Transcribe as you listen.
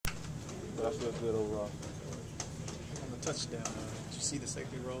I feel good overall. On the touchdown, did you see the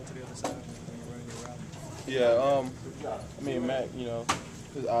safety roll to the other side when you're running your route? Yeah, I mean, Mac, you know,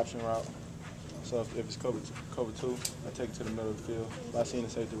 his option route. So if it's cover two, I take it to the middle of the field. But I seen the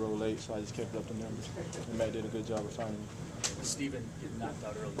safety roll late, so I just kept up the numbers. And Mac did a good job of finding me. Steven, getting knocked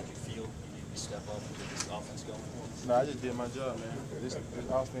out early, did you feel you needed to step up and get this offense going? No, I just did my job, man. This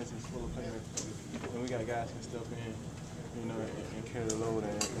offense is full of playmakers. And we got guys who can step in, you know, and carry the load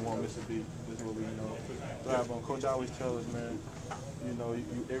and won't miss a beat. This is what we, you know, thrive on. Coach always tells us, man, you know,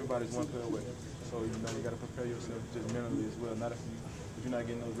 everybody's one play away. So, you know, you got to prepare yourself just mentally as well. Not if you're not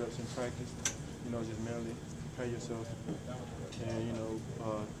getting those reps in practice, you know, just mentally prepare yourself. And, you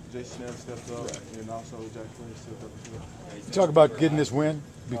know, Jason Snell stepped up, and also Jack Flynn stepped up as well. You talk about getting this win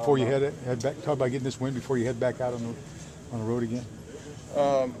before you head back. Talk about getting this win before you head back out on the road again.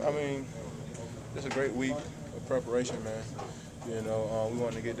 I mean, it's a great week of preparation, man. You know, we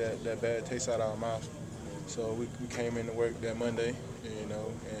wanted to get that bad taste out of our mouth. So we came into work that Monday, you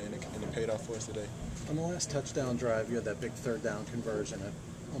know, and it paid off for us today. On the last touchdown drive, you had that big third down conversion. It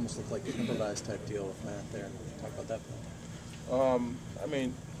almost looked like an improvised type deal with Matt there. Talk about that. I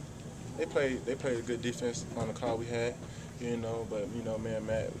mean, they played a good defense on the call we had, you know. But you know, man,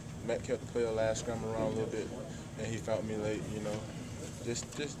 Matt kept the play the last scramble around a little bit, and he found me late, you know. Just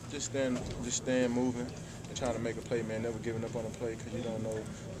staying moving and trying to make a play, man. Never giving up on a play because you don't know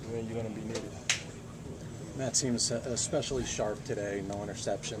when you're going to be needed. Matt seems especially sharp today, no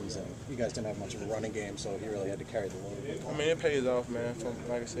interceptions, and you guys didn't have much of a running game, so he really had to carry the load. I mean, it pays off, man. From,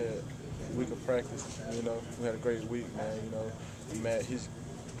 like I said, week of practice, you know, we had a great week, man. You know, Matt, he's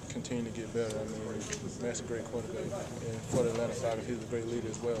continuing to get better. I mean, Matt's a great quarterback, and for the Atlanta Falcons, he's a great leader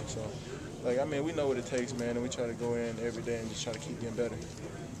as well. So, like, I mean, we know what it takes, man, and we try to go in every day and just try to keep getting better.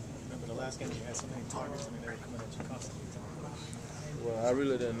 Remember the last game you had so many targets, I mean, they were coming at you constantly. Well, I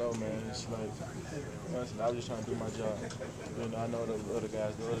really didn't know, man. It's like, honestly, I was just trying to do my job. You know, I know the other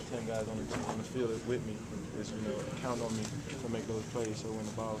guys, the other 10 guys on the field with me, is, you know, count on me to make those plays. So when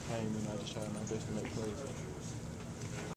the ball came, you know, I just tried my best to make plays.